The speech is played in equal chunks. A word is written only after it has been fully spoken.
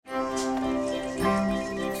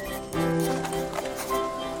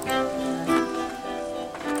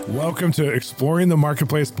Welcome to Exploring the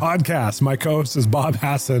Marketplace podcast. My co-host is Bob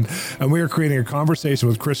Hasson, and we are creating a conversation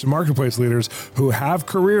with Christian marketplace leaders who have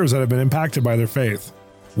careers that have been impacted by their faith.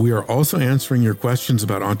 We are also answering your questions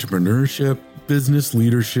about entrepreneurship, business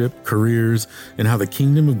leadership, careers, and how the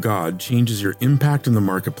kingdom of God changes your impact in the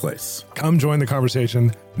marketplace. Come join the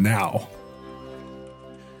conversation now.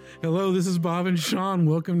 Hello, this is Bob and Shawn.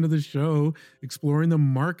 Welcome to the show, Exploring the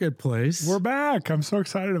Marketplace. We're back. I'm so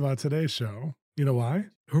excited about today's show. You know why?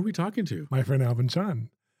 Who are we talking to? My friend Alvin Chun.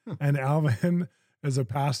 And Alvin is a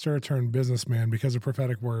pastor turned businessman because of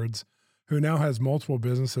prophetic words, who now has multiple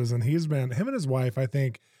businesses. And him and his wife, I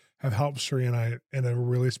think, have helped Sheree and I in a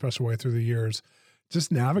really special way through the years, just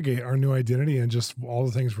navigate our new identity and just all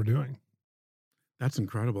the things we're doing. That's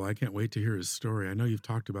incredible. I can't wait to hear his story. I know you've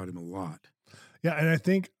talked about him a lot. Yeah. And I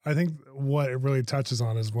think what it really touches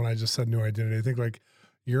on is when I just said new identity. I think like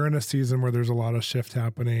you're in a season where there's a lot of shift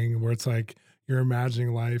happening, where it's like you're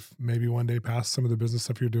imagining life maybe one day past some of the business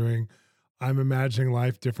stuff you're doing. I'm imagining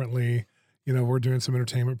life differently. You know, we're doing some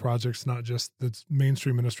entertainment projects, not just the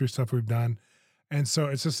mainstream ministry stuff we've done. And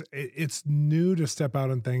so it's new to step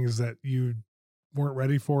out on things that you weren't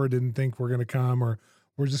ready for, didn't think were going to come, or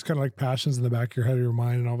were just kind of like passions in the back of your head or your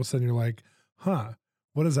mind. And all of a sudden you're like,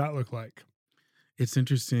 what does that look like? It's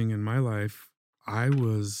interesting. In my life, I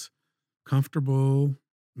was comfortable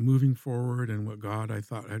moving forward in what God, I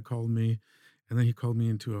thought, had called me. And then he called me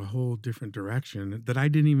into a whole different direction that I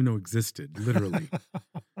didn't even know existed, literally.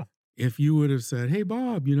 If you would have said, hey,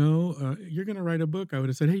 Bob, you're going to write a book, I would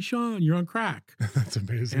have said, hey, Shawn, you're on crack. That's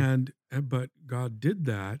amazing. But God did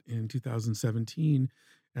that in 2017.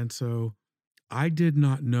 And so I did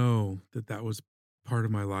not know that was part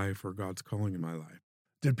of my life or God's calling in my life.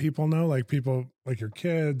 Did people know, like people like your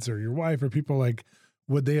kids or your wife or people like,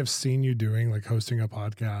 would they have seen you doing like hosting a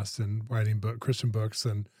podcast and writing Christian books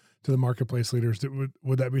and to the marketplace leaders?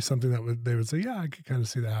 Would that be something that they would say, yeah, I could kind of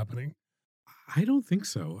see that happening? I don't think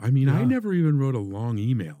so. I mean, I never even wrote a long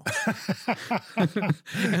email.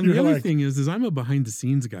 And the other thing is I'm a behind the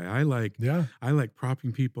scenes guy. I like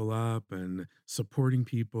propping people up and supporting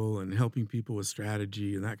people and helping people with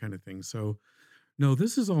strategy and that kind of thing. So no,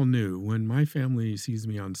 this is all new. When my family sees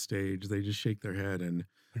me on stage, they just shake their head and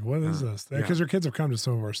like, what is this? Because your kids have come to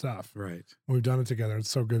some of our stuff. Right. We've done it together. It's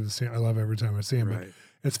so good to see. I love every time I see them. Right. But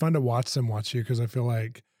it's fun to watch them watch you because I feel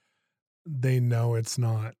like they know it's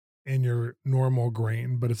not in your normal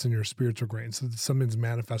grain, but it's in your spiritual grain. So something's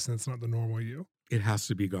manifesting. It's not the normal you. It has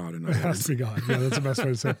to be God. It has to be God. Yeah, that's the best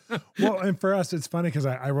way to say it. Well, and for us, it's funny because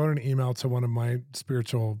I wrote an email to one of my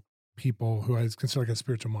spiritual people who I consider like a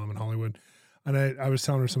spiritual mom in Hollywood. And I was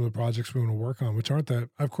telling her some of the projects we want to work on, which aren't that,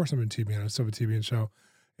 of course I'm in TBN. I still have a TBN show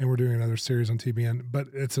and we're doing another series on TBN, but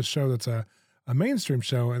it's a show that's a mainstream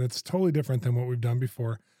show and it's totally different than what we've done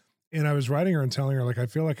before. And I was writing her and telling her, like, I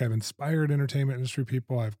feel like I've inspired entertainment industry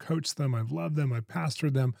people. I've coached them. I've loved them. I've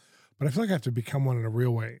pastored them, but I feel like I have to become one in a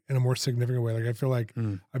real way, in a more significant way. Like, I feel like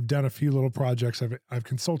I've done a few little projects. I've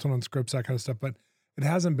consulted on scripts, that kind of stuff, but it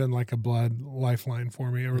hasn't been like a blood lifeline for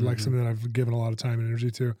me or like something that I've given a lot of time and energy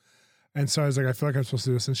to. And so I was like, I feel like I'm supposed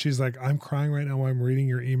to do this. And she's like, I'm crying right now while I'm reading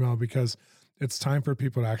your email because it's time for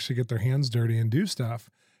people to actually get their hands dirty and do stuff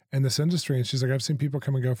in this industry. And she's like, I've seen people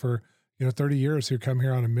come and go for 30 years who come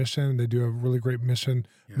here on a mission. They do a really great mission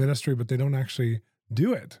ministry, but they don't actually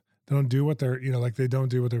do it. They don't do what they're, they don't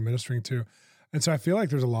do what they're ministering to. And so I feel like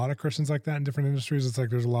there's a lot of Christians like that in different industries. It's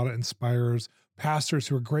like there's a lot of inspirers, pastors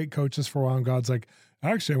who are great coaches for a while. And God's like,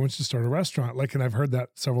 actually, I want you to start a restaurant. Like, and I've heard that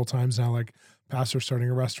several times now, like pastor starting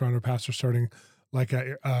a restaurant or pastor starting like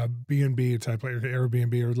a B&B type, like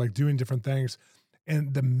Airbnb or like doing different things.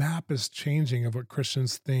 And the map is changing of what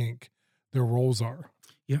Christians think their roles are.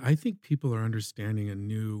 Yeah, I think people are understanding a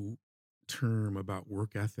new term about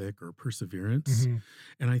work ethic or perseverance. Mm-hmm.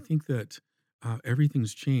 And I think that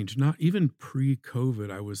everything's changed. Not even pre-COVID,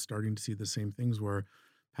 I was starting to see the same things where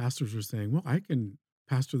pastors were saying, well, I can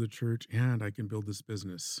pastor the church and I can build this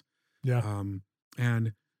business. Yeah.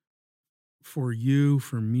 And for you,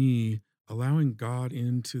 for me, allowing God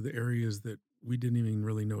into the areas that we didn't even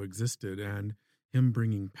really know existed and him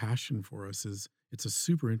bringing passion for us it's a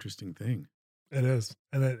super interesting thing. It is.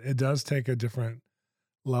 And it does take a different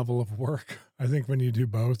level of work. I think when you do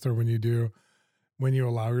both or when you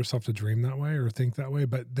allow yourself to dream that way or think that way,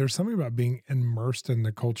 but there's something about being immersed in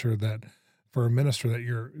the culture that for a minister that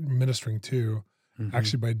you're ministering to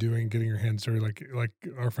actually by getting your hands dirty, like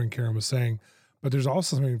our friend Karen was saying, but there's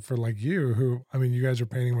also something for like you who, I mean, you guys are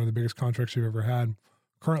painting one of the biggest contracts you've ever had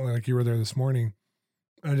currently, like you were there this morning,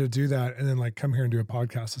 and to do that and then like come here and do a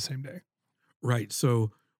podcast the same day. Right.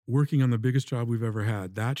 So working on the biggest job we've ever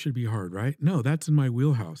had, that should be hard, right? No, that's in my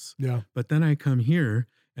wheelhouse. Yeah. But then I come here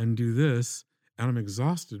and do this. And I'm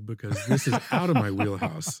exhausted because this is out of my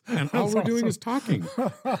wheelhouse. And all That's we're doing awesome. is talking.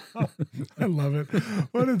 I love it.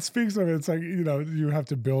 When it speaks of it, it's like, you have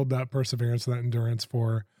to build that perseverance, that endurance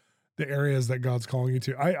for the areas that God's calling you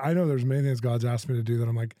to. I know there's many things God's asked me to do that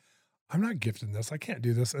I'm like, I'm not gifted in this. I can't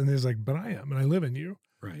do this. And he's like, but I am, and I live in you.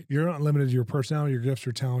 Right. You're not limited to your personality, your gifts,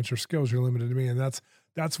 your talents, your skills. You're limited to me. And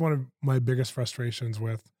that's one of my biggest frustrations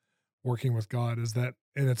with working with God is that,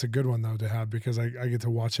 and it's a good one though to have, because I get to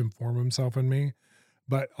watch him form himself in me.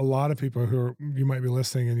 But a lot of people you might be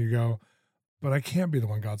listening and you go, but I can't be the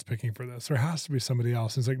one God's picking for this. There has to be somebody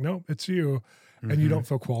else. And it's like, nope, it's you. And you don't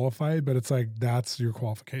feel qualified, but it's like, that's your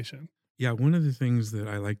qualification. Yeah. One of the things that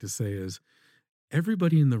I like to say is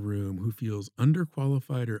everybody in the room who feels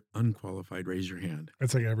underqualified or unqualified, raise your hand.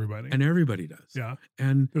 It's like everybody. And everybody does. Yeah.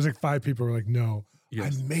 And there's like 5 people who are like, no,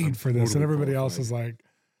 yes, I'm made for this. And everybody else is like,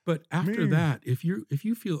 but after me. that, if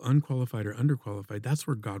you feel unqualified or underqualified, that's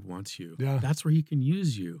where God wants you. Yeah. That's where he can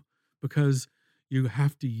use you, because you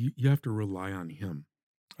have to rely on him.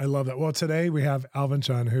 I love that. Well, today we have Alvin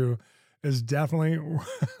Chun, who is definitely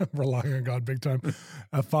relying on God big time,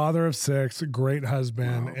 a father of 6, great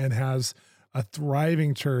husband, Wow. and has a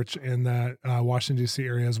thriving church in that Washington, D.C.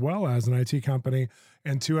 area, as well as an IT company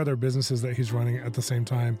and 2 other businesses that he's running at the same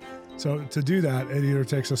time. So to do that, it either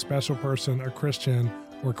takes a special person, a Christian,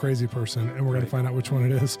 or a crazy person, and we're going to find out which one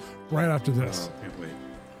it is right after this. Oh, can't wait.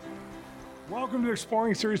 Welcome to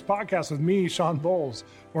Exploring Series Podcast with me, Shawn Bolz.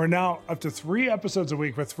 We're now up to 3 episodes a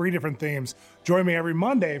week with 3 different themes. Join me every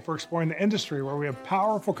Monday for Exploring the Industry, where we have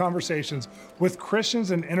powerful conversations with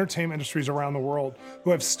Christians in entertainment industries around the world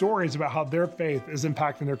who have stories about how their faith is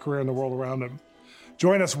impacting their career and the world around them.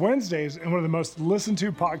 Join us Wednesdays in one of the most listened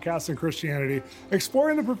to podcasts in Christianity,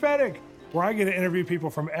 Exploring the Prophetic, where I get to interview people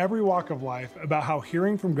from every walk of life about how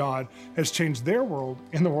hearing from God has changed their world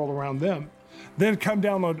and the world around them. Then come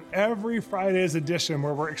download every Friday's edition,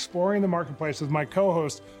 where we're exploring the marketplace with my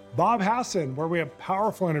co-host, Bob Hasson, where we have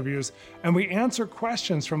powerful interviews and we answer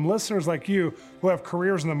questions from listeners like you who have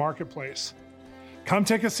careers in the marketplace. Come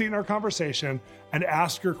take a seat in our conversation and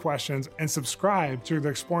ask your questions, and subscribe to the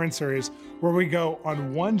Exploring series, where we go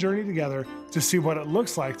on one journey together to see what it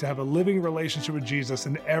looks like to have a living relationship with Jesus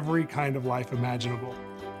in every kind of life imaginable.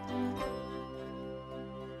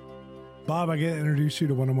 Bob, I get to introduce you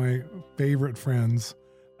to one of my favorite friends.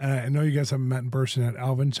 I know you guys haven't met in person yet,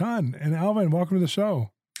 Alvin Chun. And Alvin, welcome to the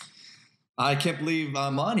show. I can't believe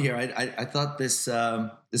I'm on here. I thought this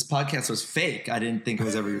podcast was fake. I didn't think it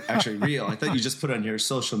was ever actually real. I thought you just put it on your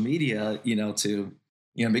social media, to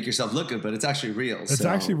make yourself look good, but it's actually real. It's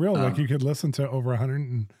actually real. Like, you could listen to over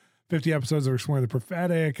 150 episodes of Exploring the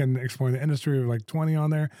Prophetic and Exploring the Industry, with like 20 on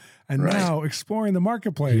there. And now Exploring the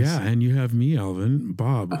Marketplace. Yeah. And you have me, Alvin,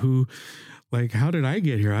 Bob, who, like, how did I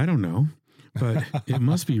get here? I don't know, but it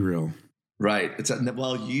must be real. Right.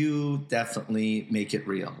 Well, you definitely make it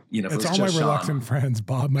real. It's all my reluctant friends.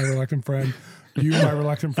 Bob, my reluctant friend. You, my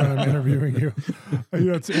reluctant friend. I'm interviewing you.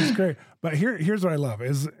 It's great. But here's what I love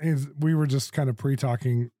is we were just kind of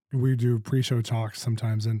pre-talking. We do pre-show talks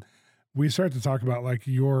sometimes, and we started to talk about like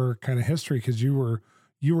your kind of history, because you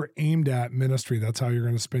were aimed at ministry. That's how you're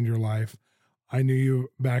going to spend your life. I knew you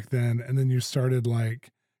back then, and then you started like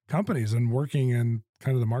companies and working in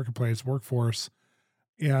kind of the marketplace, workforce.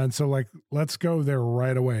 And so, like, let's go there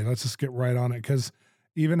right away. Let's just get right on it, because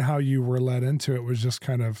even how you were led into it was just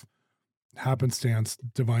kind of happenstance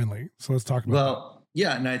divinely. So let's talk about that.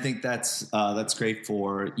 Yeah, and I think that's great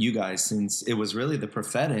for you guys, since it was really the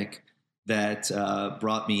prophetic that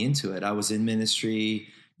brought me into it. I was in ministry.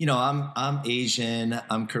 I'm Asian,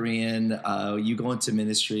 I'm Korean. You go into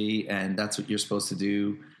ministry, and that's what you're supposed to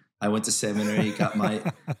do. I went to seminary, got my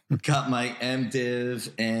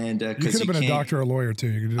MDiv, and you could have been a doctor or a lawyer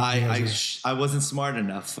too. I wasn't smart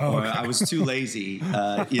enough, or I was too lazy.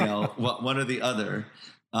 One or the other.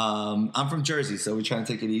 I'm from Jersey, so we try and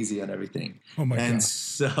take it easy on everything. Oh my God.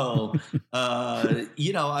 So, I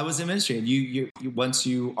was in ministry, and you once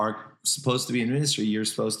you are supposed to be in ministry, you're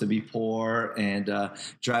supposed to be poor and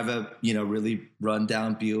drive a really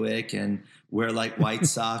rundown Buick and wear like white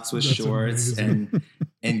socks with shorts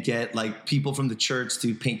and get like people from the church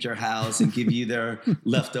to paint your house and give you their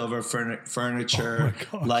leftover furniture.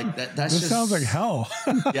 Oh my God. Like that. This sounds like hell.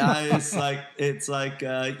 Yeah, it's like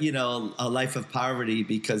a life of poverty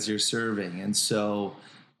because you're serving, and so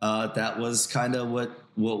that was kind of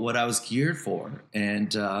what I was geared for,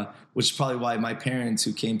 and which is probably why my parents,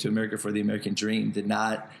 who came to America for the American dream, did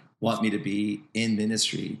not want me to be in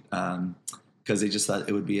ministry, because they just thought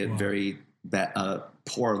it would be a very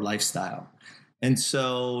poor lifestyle. And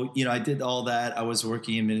so, I did all that. I was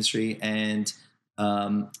working in ministry, and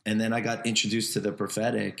And then I got introduced to the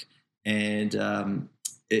prophetic, and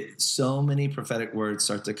so many prophetic words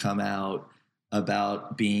start to come out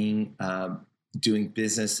about being doing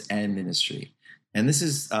business and ministry. And this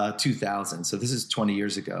is 2000, so this is 20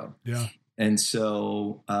 years ago. Yeah. And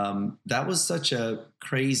so that was such a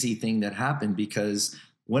crazy thing that happened, because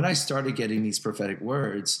when I started getting these prophetic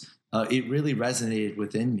words, it really resonated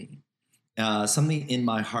within me. Something in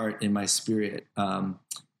my heart, in my spirit.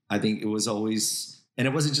 I think it was always, and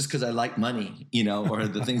it wasn't just because I like money, or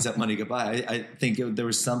the things that money could buy. I think there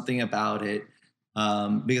was something about it,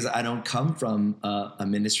 because I don't come from a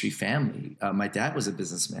ministry family. My dad was a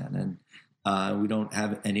businessman, and we don't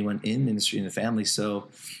have anyone in ministry in the family. So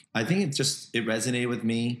I think it resonated with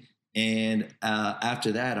me. And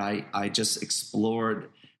after that, I just explored,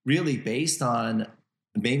 really based on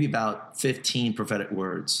maybe about 15 prophetic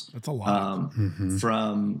words. That's a lot.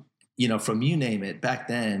 From you name it. Back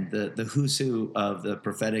then, the who's who of the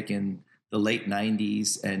prophetic in the late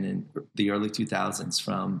 90s and in the early 2000s,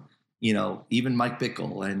 from even Mike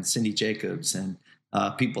Bickle and Cindy Jacobs and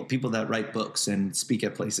people that write books and speak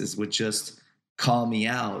at places would just call me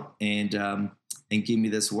out and give me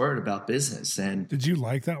this word about business. And did you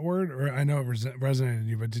like that word? Or I know it resonated in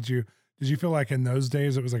you, but did you feel like in those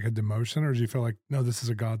days it was like a demotion, or did you feel like, no, this is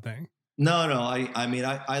a God thing? No. I mean,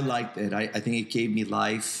 I liked it. I think it gave me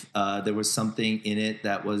life. There was something in it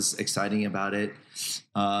that was exciting about it.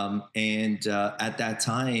 And at that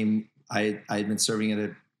time, I had been serving at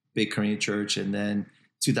a big Korean church, and then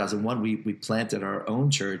 2001 we planted our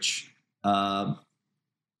own church. So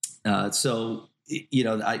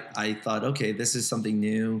I thought, okay, this is something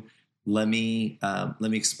new. Let me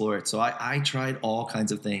explore it. So I tried all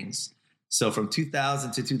kinds of things. So from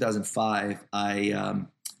 2000 to 2005,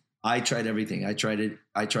 I tried everything. I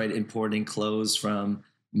tried importing clothes from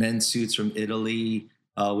men's suits from Italy,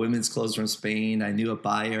 women's clothes from Spain. I knew a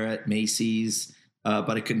buyer at Macy's,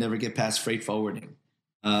 but I could never get past freight forwarding.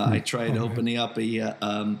 I tried opening up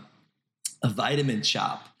a vitamin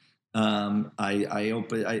shop.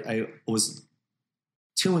 I was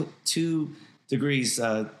two degrees,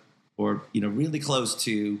 or really close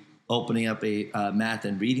to opening up a math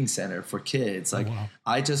and reading center for kids. Like, wow.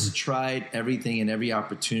 I just tried everything and every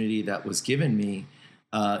opportunity that was given me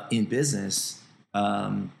in business.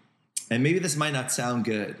 And maybe this might not sound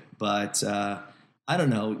good, but I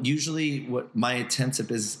don't know. Usually what my attempts at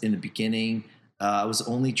business in the beginning, I was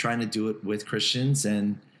only trying to do it with Christians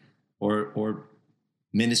or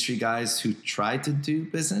ministry guys who tried to do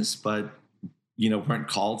business, but weren't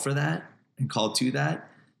called for that and called to that.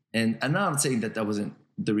 And I'm not saying that wasn't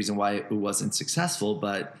the reason why it wasn't successful,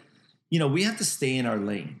 but we have to stay in our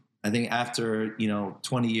lane. I think after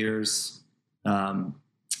 20 years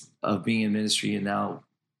of being in ministry, and now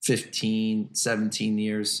 15, 17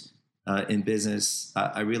 years in business,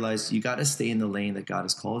 I realized you got to stay in the lane that God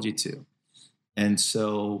has called you to. And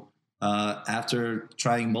so after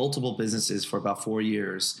trying multiple businesses for about 4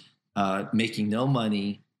 years, making no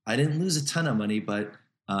money, I didn't lose a ton of money, but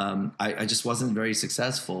I just wasn't very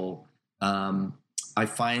successful. I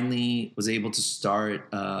finally was able to start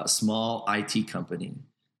a small IT company.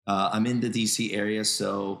 I'm in the DC area,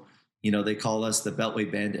 so they call us the Beltway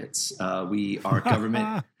Bandits. We are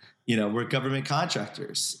government, we're government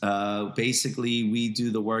contractors. Basically, we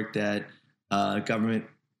do the work that government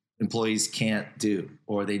employees can't do,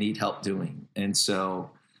 or they need help doing. And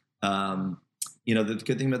so, the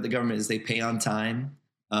good thing about the government is they pay on time.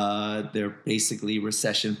 They're basically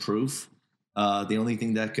recession proof. The only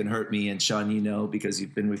thing that can hurt me, and Shawn, because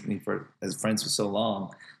you've been with me as friends for so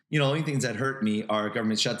long, only things that hurt me are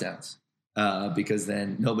government shutdowns, because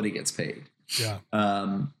then nobody gets paid. Yeah.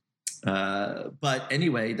 But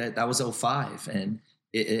anyway, that was 2005, and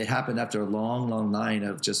it happened after a long, long line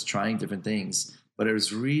of just trying different things. But it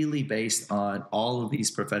was really based on all of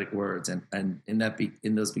these prophetic words, and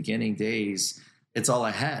in those beginning days, it's all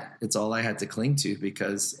I had. It's all I had to cling to,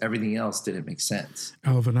 because everything else didn't make sense.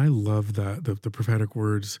 Alvin, I love that the prophetic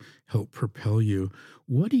words help propel you.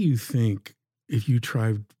 What do you think if you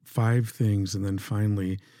tried 5 things and then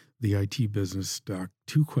finally the IT business stuck?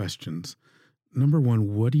 2 questions. Number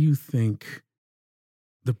 1, what do you think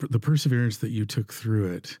the perseverance that you took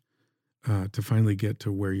through it to finally get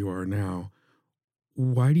to where you are now?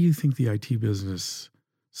 Why do you think the IT business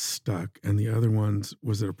stuck? And the other ones,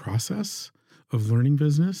 was it a process of learning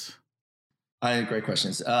business? Great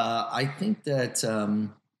questions. I think that,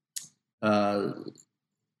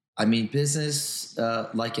 business,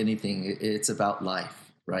 like anything, it's about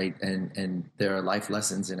life, right? And there are life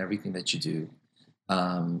lessons in everything that you do.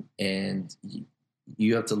 And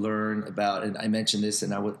you have to learn about, and I mentioned this,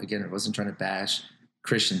 and I wasn't trying to bash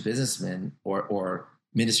Christian businessmen or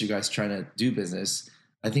ministry guys trying to do business,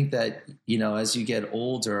 I think that, as you get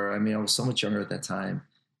older, I mean, I was so much younger at that time,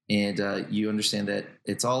 and you understand that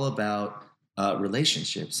it's all about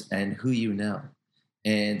relationships and who you know.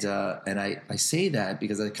 And I say that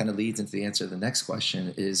because that kind of leads into the answer to the next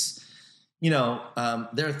question is, there are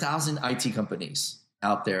 1,000 IT companies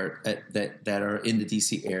out there that are in the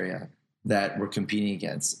DC area that we're competing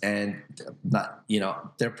against, and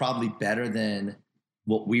they're probably better than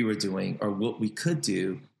what we were doing or what we could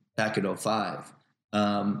do back in 2005.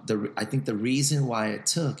 I think the reason why it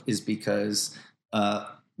took is because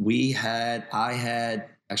actually,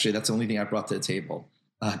 that's the only thing I brought to the table,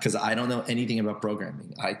 because I don't know anything about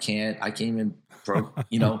programming. I can't even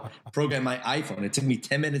program my iPhone. It took me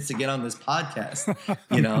 10 minutes to get on this podcast.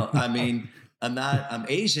 I mean, I'm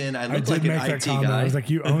Asian. I look like an IT guy. I was like,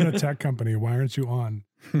 you own a tech company. Why aren't you on?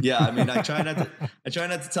 Yeah, I mean, I try not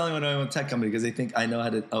to tell anyone I own a tech company because they think I know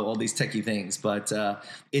how to all these techie things. But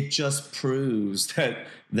it just proves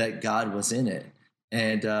that God was in it,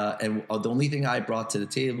 and the only thing I brought to the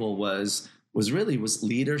table was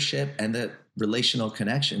leadership and the relational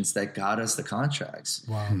connections that got us the contracts.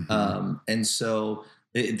 Wow. And so,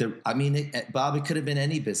 Bob, it could have been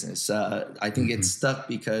any business. I think it stuck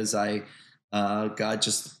because God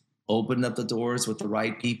just opened up the doors with the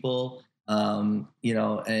right people. We got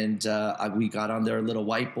on their little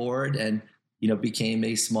whiteboard and, became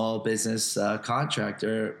a small business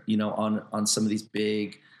contractor, on some of these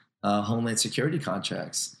big Homeland Security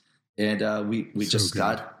contracts. And we just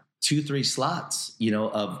got 2-3 slots,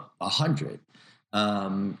 of 100.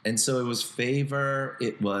 And so it was favor.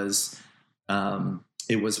 It was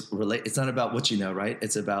it's not about what you know, right?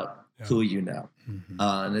 It's about who you know.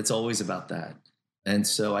 And it's always about that. And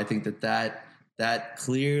so I think that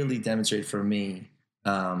clearly demonstrated for me,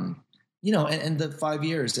 and the 5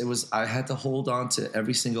 years, I had to hold on to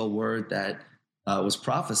every single word that was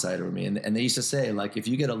prophesied over me. And they used to say, like, if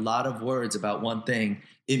you get a lot of words about one thing,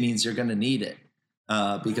 it means you're going to need it,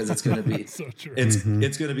 because it's going to be, so true.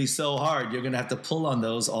 It's going to be so hard. You're going to have to pull on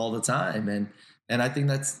those all the time. And I think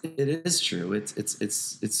it is true.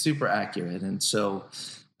 It's super accurate. And so,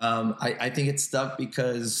 I think it stuck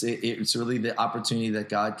because it's really the opportunity that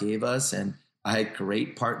God gave us, and I had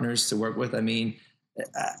great partners to work with. I mean,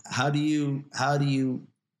 how do you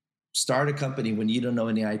start a company when you don't know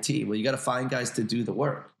any IT? Well, you got to find guys to do the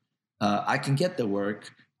work. I can get the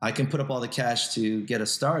work. I can put up all the cash to get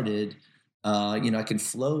us started. I can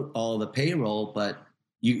float all the payroll, but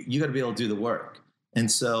you got to be able to do the work.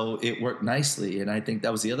 And so it worked nicely. And I think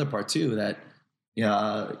that was the other part too, that,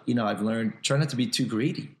 I've learned, try not to be too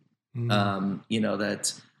greedy.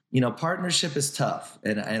 Partnership is tough.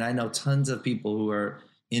 And I know tons of people who are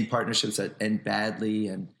in partnerships that end badly,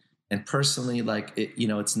 and personally, like,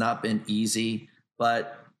 it's not been easy,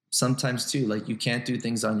 but sometimes too, like, you can't do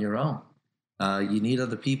things on your own. You need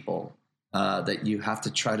other people that you have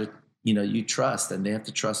to try to, you trust, and they have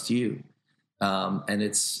to trust you. And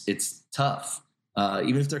it's tough.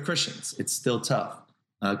 Even if they're Christians, it's still tough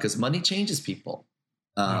because money changes people,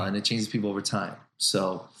 and it changes people over time.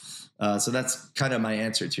 So that's kind of my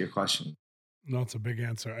answer to your question. No, it's a big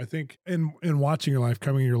answer. I think in watching your life,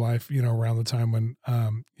 coming in your life, around the time when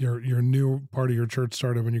your new part of your church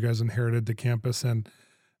started, when you guys inherited the campus and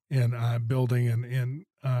building in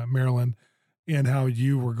Maryland, and how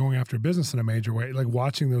you were going after business in a major way, like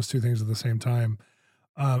watching those two things at the same time.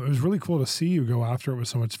 It was really cool to see you go after it with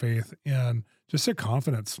so much faith and just a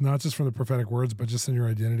confidence, not just from the prophetic words, but just in your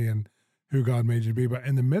identity and who God made you to be. But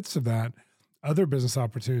in the midst of that, other business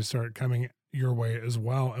opportunities started coming your way as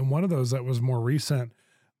well. And one of those that was more recent,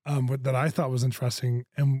 that I thought was interesting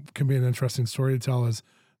and can be an interesting story to tell, is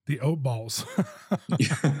the oat balls.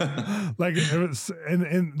 Like, it was,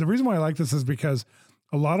 and the reason why I like this is because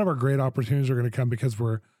a lot of our great opportunities are going to come because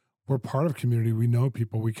we're part of community. We know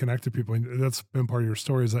people, we connect to people. And that's been part of your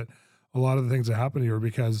story, is that a lot of the things that happen to you are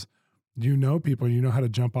because you know people, you know how to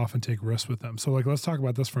jump off and take risks with them. So, like, let's talk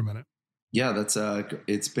about this for a minute. Yeah, that's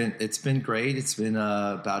it's been great. It's been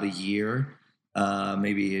about a year,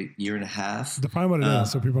 maybe a year and a half. Define what it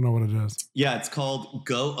is so people know what it is. Yeah, it's called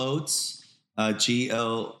Go Oats,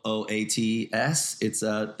 GOOATS. It's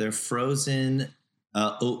they're frozen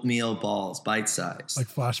oatmeal balls, bite size, like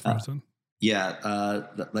flash frozen.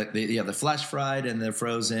 They're flash fried and they're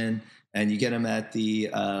frozen, and you get them at the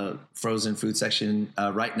frozen food section.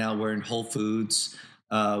 Right now, we're in Whole Foods.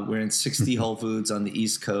 We're in 60 Whole Foods on the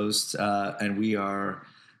East Coast, and we are,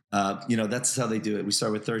 that's how they do it. We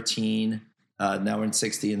start with 13, now we're in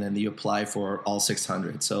 60, and then you apply for all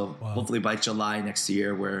 600. So Hopefully by July next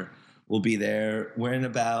year, we'll be there. We're in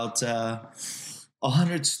about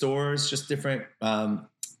 100 stores, just different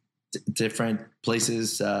different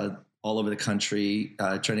places all over the country,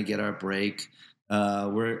 trying to get our break.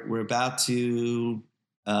 We're about to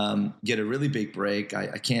get a really big break.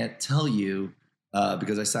 I can't tell you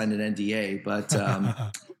because I signed an NDA, but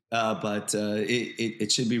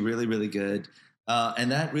it should be really, really good.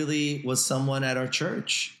 And that really was someone at our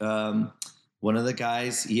church. One of the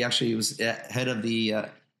guys, he actually was head of the,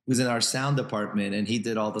 he was in our sound department, and he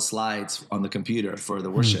did all the slides on the computer for the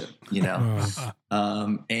worship, you know.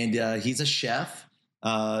 And he's a chef,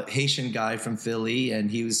 Haitian guy from Philly,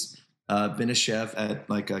 and he was been a chef at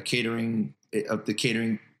like a catering,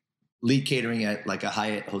 lead catering at like a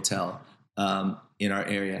Hyatt hotel in our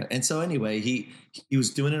area. And so anyway, he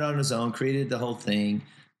was doing it on his own, created the whole thing,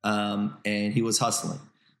 and he was hustling,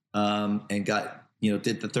 and got,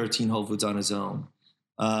 did the 13 Whole Foods on his own.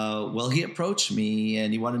 Well, he approached me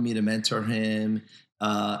and he wanted me to mentor him,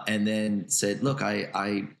 and then said, look,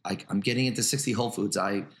 I'm getting into 60 Whole Foods.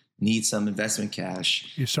 I need some investment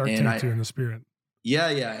cash. You Shark Tanked you in the spirit. Yeah.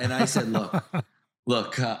 And I said,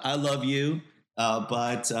 look, I love you,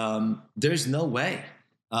 but there's no way.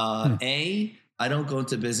 I don't go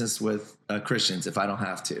into business with Christians if I don't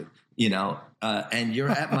have to, and you're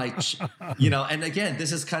at my, and again,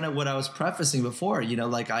 this is kind of what I was prefacing before,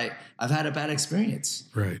 like I've had a bad experience,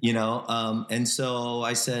 right. And so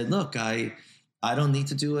I said, look, I don't need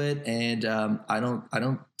to do it. And I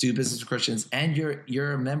don't do business with Christians, and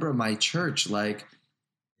you're a member of my church. Like,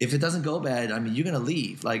 if it doesn't go bad, I mean, you're going to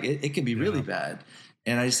leave. Like it could be really bad.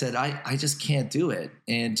 And I said, I just can't do it.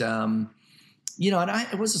 And, and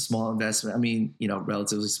it was a small investment. I mean,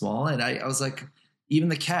 relatively small. And I was like, even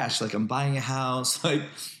the cash, like I'm buying a house, like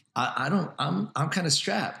I'm kind of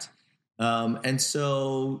strapped. And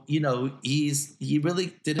so, he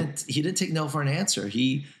really didn't take no for an answer.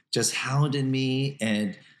 He just hounded me,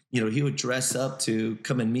 and, he would dress up to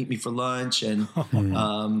come and meet me for lunch. And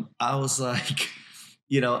I was like,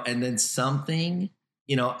 and then something,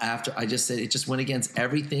 after I just said, it just went against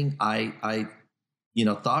everything I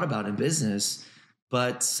thought about in business,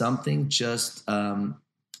 but something just, and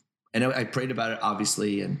I prayed about it,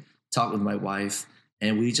 obviously, and talked with my wife,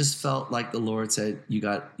 and we just felt like the Lord said,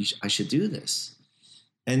 I should do this.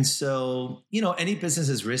 And so, any business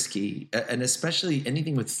is risky, and especially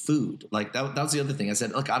anything with food. Like that was the other thing. I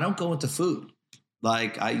said, look, I don't go into food.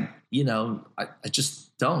 Like I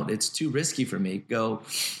just don't. It's too risky for me. Go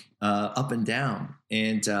up and down,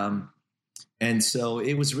 and so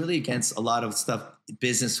it was really against a lot of stuff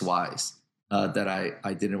business wise that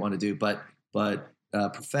I didn't want to do. But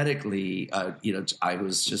prophetically,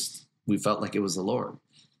 we felt like it was the Lord,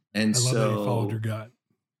 and I love that you followed your gut.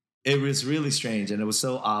 It was really strange, and it was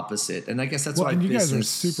so opposite. And I guess that's why you guys are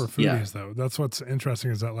super foodies, though. That's what's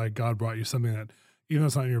interesting, is that like God brought you something that, even though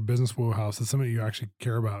it's not in your business wheelhouse, it's something you actually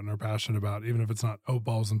care about and are passionate about, even if it's not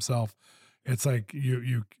Bolz himself. It's like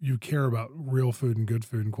you care about real food and good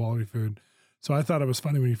food and quality food. So I thought it was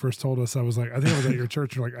funny when you first told us. I was like, I think I was at your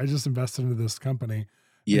church. You're like, I just invested into this company.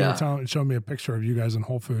 Yeah. You were showing me a picture of you guys in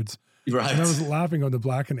Whole Foods. Right. And I was laughing on the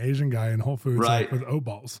black and Asian guy in Whole Foods, right, like, with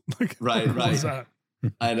Bolz. Like, right. What was that?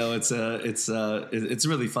 I know it's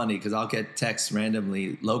really funny because I'll get texts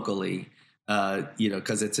randomly locally,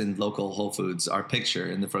 because it's in local Whole Foods, our picture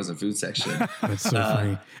in the frozen food section. That's so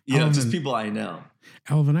funny. Alvin, just people I know.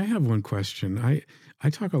 Alvin, I have one question. I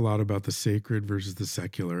talk a lot about the sacred versus the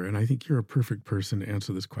secular, and I think you're a perfect person to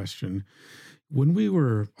answer this question. When we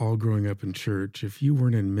were all growing up in church, if you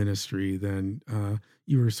weren't in ministry, then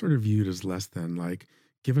you were sort of viewed as less than. Like,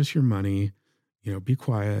 give us your money, be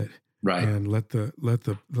quiet. Right. And let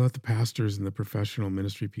the pastors and the professional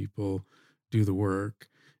ministry people do the work.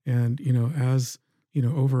 And, as,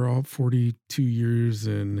 overall 42 years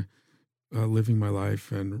in living my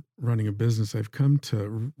life and running a business, I've come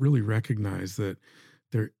to really recognize that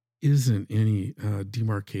there isn't any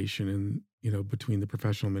demarcation in, between the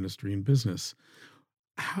professional ministry and business.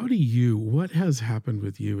 What has happened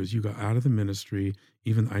with you as you got out of the ministry,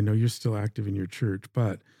 even I know you're still active in your church,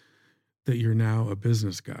 but that you're now a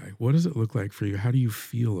business guy? What does it look like for you? How do you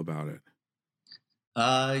feel about it?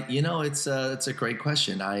 It's a great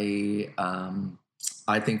question. I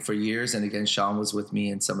think for years, and again, Shawn was with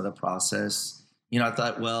me in some of the process. I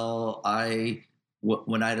thought, well,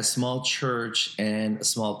 when I had a small church and a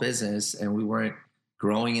small business, and we weren't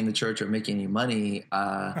growing in the church or making any money,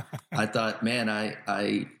 I thought, man,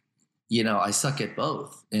 I suck at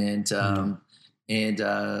both, when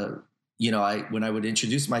I would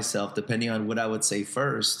introduce myself, depending on what I would say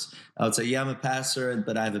first, I would say, yeah, I'm a pastor,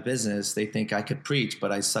 but I have a business. They think I could preach,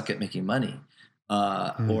 but I suck at making money.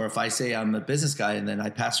 Or if I say I'm a business guy and then I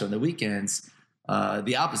pastor on the weekends,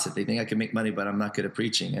 the opposite. They think I can make money, but I'm not good at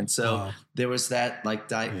preaching. And so there was that like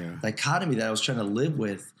dichotomy that I was trying to live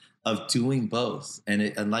with, of doing both.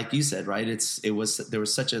 And like you said, right, there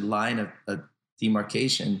was such a line of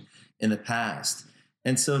demarcation in the past.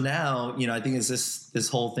 And so now, I think it's this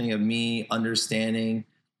whole thing of me understanding,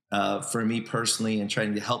 for me personally, and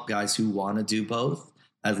trying to help guys who want to do both,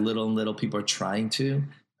 as little and little people are trying to,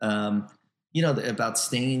 about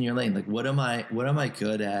staying in your lane. Like, what am I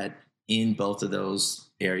good at in both of those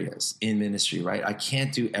areas in ministry, right? I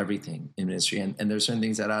can't do everything in ministry. And there's certain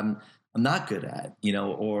things that I'm not good at,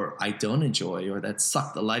 or I don't enjoy, or that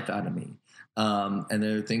suck the life out of me. And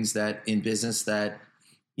there are things that in business that,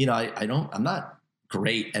 I'm not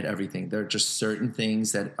great at everything. There are just certain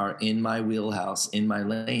things that are in my wheelhouse, in my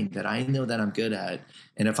lane, that I know that I'm good at.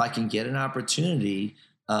 And if I can get an opportunity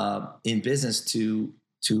in business to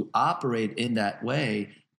operate in that way,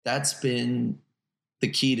 that's been the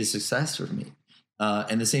key to success for me.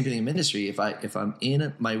 And the same thing in ministry. If I'm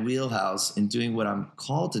in my wheelhouse and doing what I'm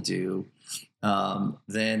called to do,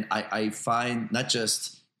 then I find not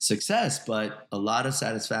just success, but a lot of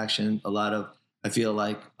satisfaction, I feel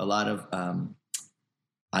like a lot of,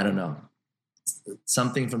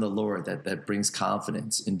 something from the Lord that brings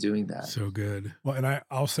confidence in doing that. So good. Well, and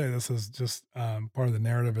I'll say this is just part of the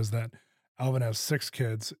narrative, is that Alvin has 6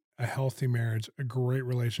 kids, a healthy marriage, a great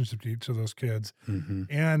relationship to each of those kids,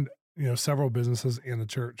 and several businesses in the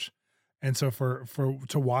church. And so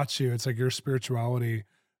to watch you, it's like your spirituality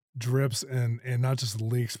drips and not just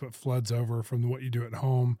leaks, but floods over from what you do at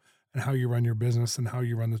home and how you run your business and how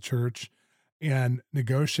you run the church, and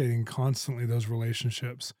negotiating constantly those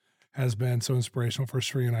relationships has been so inspirational for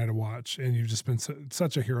Sri and I to watch. And you've just been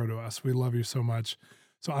such a hero to us. We love you so much.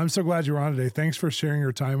 So I'm so glad you're on today. Thanks for sharing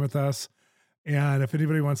your time with us. And if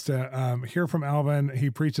anybody wants to hear from Alvin,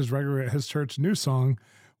 he preaches regularly at his church, New Song,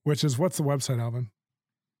 which is, what's the website, Alvin?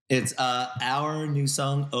 It's Our New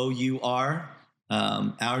Song, OUR,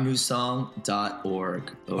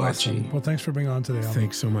 ournewsong.org. Awesome. Well, thanks for being on today, Alvin.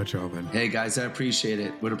 Thanks so much, Alvin. Hey, guys, I appreciate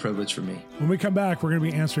it. What a privilege for me. When we come back, we're going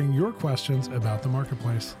to be answering your questions about the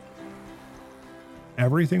marketplace.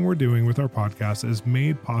 Everything we're doing with our podcast is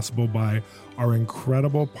made possible by our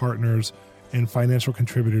incredible partners and financial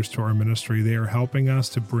contributors to our ministry. They are helping us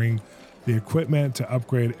to bring the equipment, to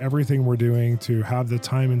upgrade everything we're doing, to have the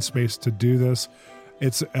time and space to do this.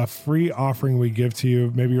 It's a free offering we give to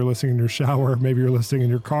you. Maybe you're listening in your shower, maybe you're listening in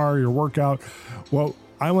your car, your workout. Well,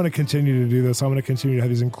 I want to continue to do this. I want to continue to have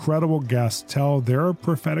these incredible guests tell their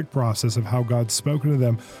prophetic process of how God's spoken to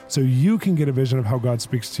them, so you can get a vision of how God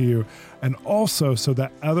speaks to you, and also so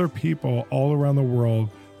that other people all around the world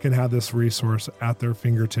can have this resource at their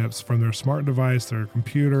fingertips, from their smart device, their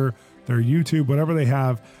computer, their YouTube, whatever they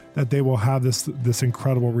have, that they will have this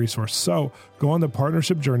incredible resource. So go on the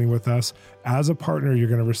partnership journey with us. As a partner, you're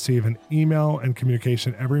going to receive an email and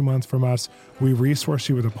communication every month from us. We resource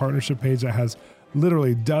you with a partnership page that has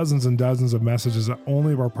literally dozens and dozens of messages that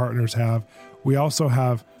only our partners have. We also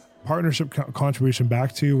have partnership contribution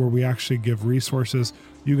back to you, where we actually give resources.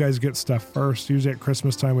 You guys get stuff first. Usually at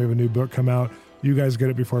Christmas time, we have a new book come out. You guys get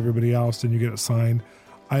it before everybody else, and you get it signed.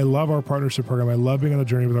 I love our partnership program. I love being on the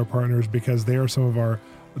journey with our partners, because they are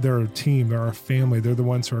they're a team, they're our family. They're the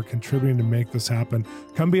ones who are contributing to make this happen.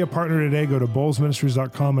 Come be a partner today. Go to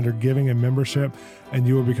bolzministries.com under giving and membership, and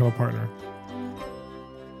you will become a partner.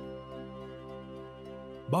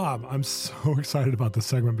 Bob, I'm so excited about this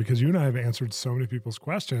segment, because you and I have answered so many people's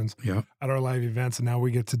questions at our live events, and now we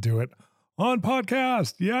get to do it on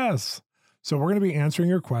podcast. Yes. So we're going to be answering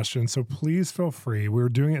your questions. So please feel free. We're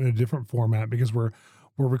doing it in a different format because we're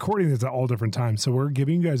recording this at all different times. So we're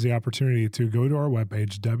giving you guys the opportunity to go to our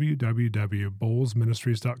webpage,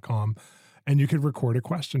 www.bolzministries.com, and you could record a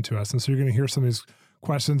question to us. And so you're going to hear some of these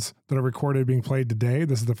questions that are recorded being played today.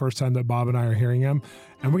 This is the first time that Bob and I are hearing them,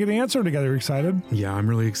 and we're going to answer them together. Are you excited? Yeah, I'm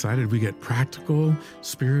really excited. We get practical,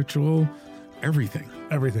 spiritual, everything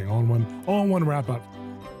all in one wrap up.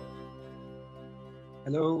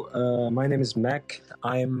 Hello, my name is Mac.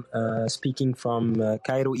 I'm speaking from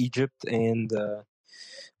Cairo, Egypt, and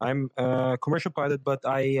I'm a commercial pilot, but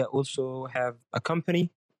I also have a company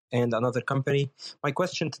and another company. My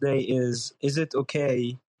question today is it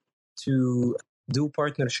okay to do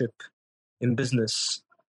partnership in business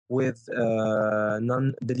with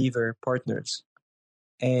non-believer partners?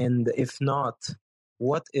 And if not,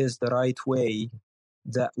 what is the right way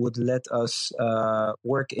that would let us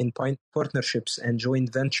work in partnerships and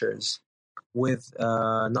joint ventures with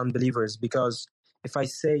non-believers? Because if I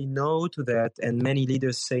say no to that, and many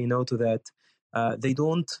leaders say no to that, they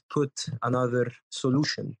don't put another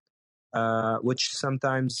solution. which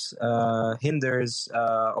sometimes hinders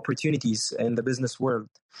opportunities in the business world.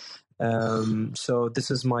 So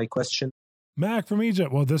this is my question. Mac from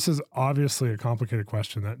Egypt. Well, this is obviously a complicated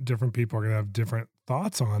question that different people are going to have different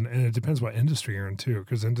thoughts on. And it depends what industry you're in too,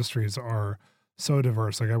 because industries are so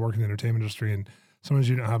diverse. Like I work in the entertainment industry, and sometimes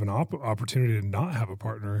you don't have an opportunity to not have a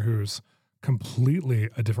partner who's completely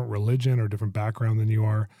a different religion or different background than you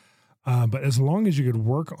are. But as long as you could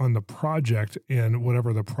work on the project and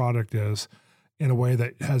whatever the product is in a way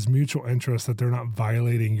that has mutual interest, that they're not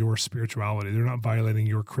violating your spirituality, they're not violating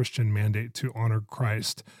your Christian mandate to honor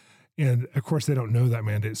Christ. And of course, they don't know that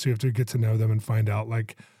mandate. So you have to get to know them and find out,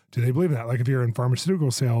 like, do they believe in that? Like if you're in pharmaceutical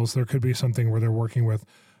sales, there could be something where they're working with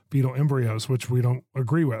fetal embryos, which we don't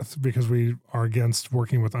agree with because we are against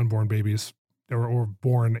working with unborn babies or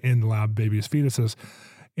born in lab babies, fetuses.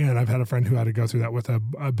 And I've had a friend who had to go through that with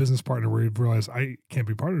a business partner where he realized, I can't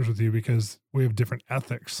be partners with you because we have different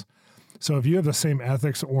ethics. So if you have the same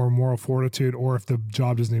ethics or moral fortitude, or if the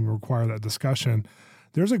job doesn't even require that discussion,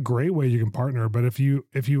 there's a great way you can partner. But if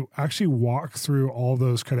you actually walk through all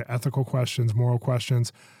those kind of ethical questions, moral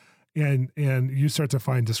questions, and you start to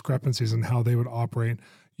find discrepancies in how they would operate,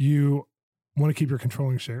 you want to keep your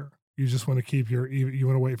controlling share. You just want to keep you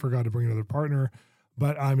want to wait for God to bring another partner.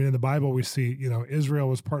 But I mean, in the Bible, we see, Israel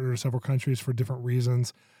was partnered to several countries for different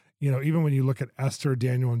reasons. Even when you look at Esther,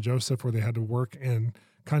 Daniel, and Joseph, where they had to work in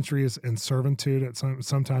countries in servitude at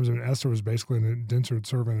sometimes, I mean, Esther was basically an indentured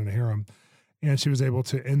servant in a harem. And she was able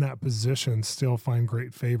to, in that position, still find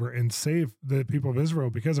great favor and save the people of Israel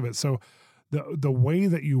because of it. So the way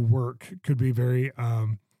that you work could be very,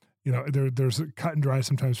 there's cut and dry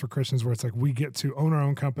sometimes for Christians where it's like we get to own our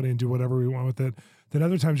own company and do whatever we want with it. Then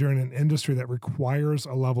other times you're in an industry that requires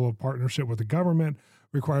a level of partnership with the government,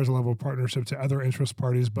 requires a level of partnership to other interest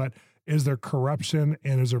parties. But is there corruption,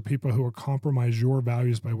 and is there people who will compromise your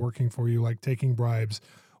values by working for you, like taking bribes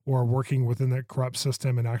or working within that corrupt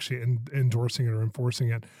system and actually endorsing it or enforcing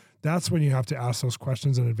it? That's when you have to ask those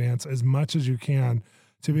questions in advance as much as you can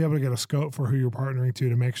to be able to get a scope for who you're partnering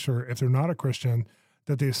to make sure if they're not a Christian,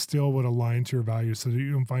 that they still would align to your values so that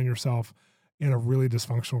you don't find yourself in a really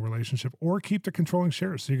dysfunctional relationship, or keep the controlling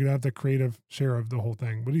share so you could have the creative share of the whole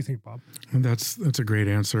thing. What do you think, Bob? That's a great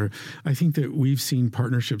answer. I think that we've seen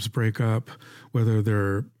partnerships break up, whether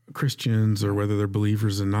they're Christians or whether they're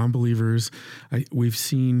believers and non-believers. We've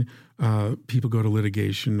seen people go to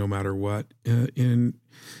litigation no matter what. And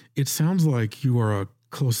it sounds like you are a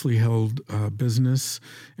closely held business.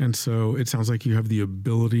 And so it sounds like you have the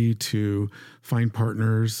ability to find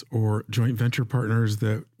partners or joint venture partners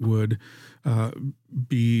that would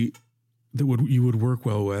you would work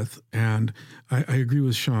well with. And I agree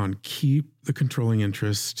with Shawn. Keep the controlling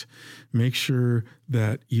interest. Make sure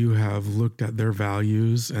that you have looked at their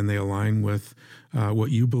values and they align with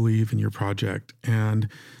what you believe in your project. And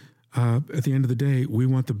at the end of the day, we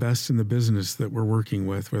want the best in the business that we're working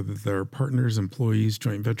with, whether they're partners, employees,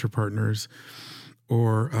 joint venture partners,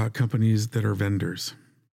 or companies that are vendors.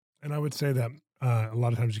 And I would say that a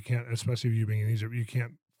lot of times you can't, especially you being in Egypt, you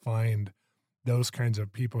can't find those kinds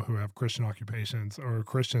of people who have Christian occupations or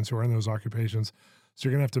Christians who are in those occupations. So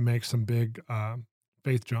you're going to have to make some big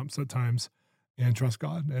faith jumps at times and trust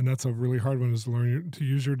God. And that's a really hard one, is to learn to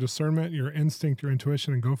use your discernment, your instinct, your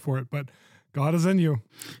intuition, and go for it. But God is in you.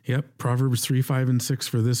 Yep. Proverbs 3, 5, and 6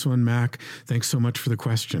 for this one, Mac. Thanks so much for the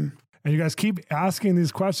question. And you guys keep asking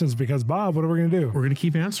these questions because, Bob, what are we going to do? We're going to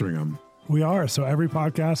keep answering them. We are. So every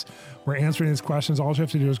podcast, we're answering these questions. All you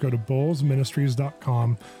have to do is go to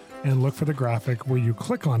bolzministries.com and look for the graphic where you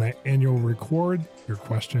click on it and you'll record your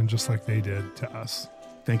question just like they did to us.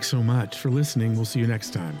 Thanks so much for listening. We'll see you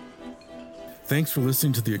next time. Thanks for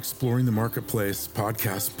listening to the Exploring the Marketplace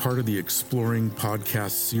podcast, part of the Exploring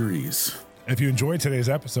podcast series. If you enjoyed today's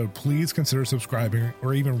episode, please consider subscribing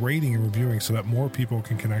or even rating and reviewing so that more people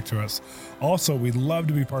can connect to us. Also, we'd love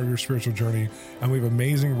to be part of your spiritual journey, and we have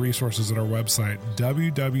amazing resources at our website,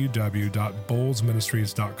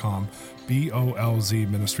 www.bolzministries.com, BOLZ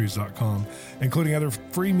including other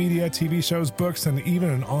free media, TV shows, books, and even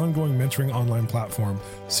an ongoing mentoring online platform.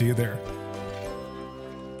 See you there.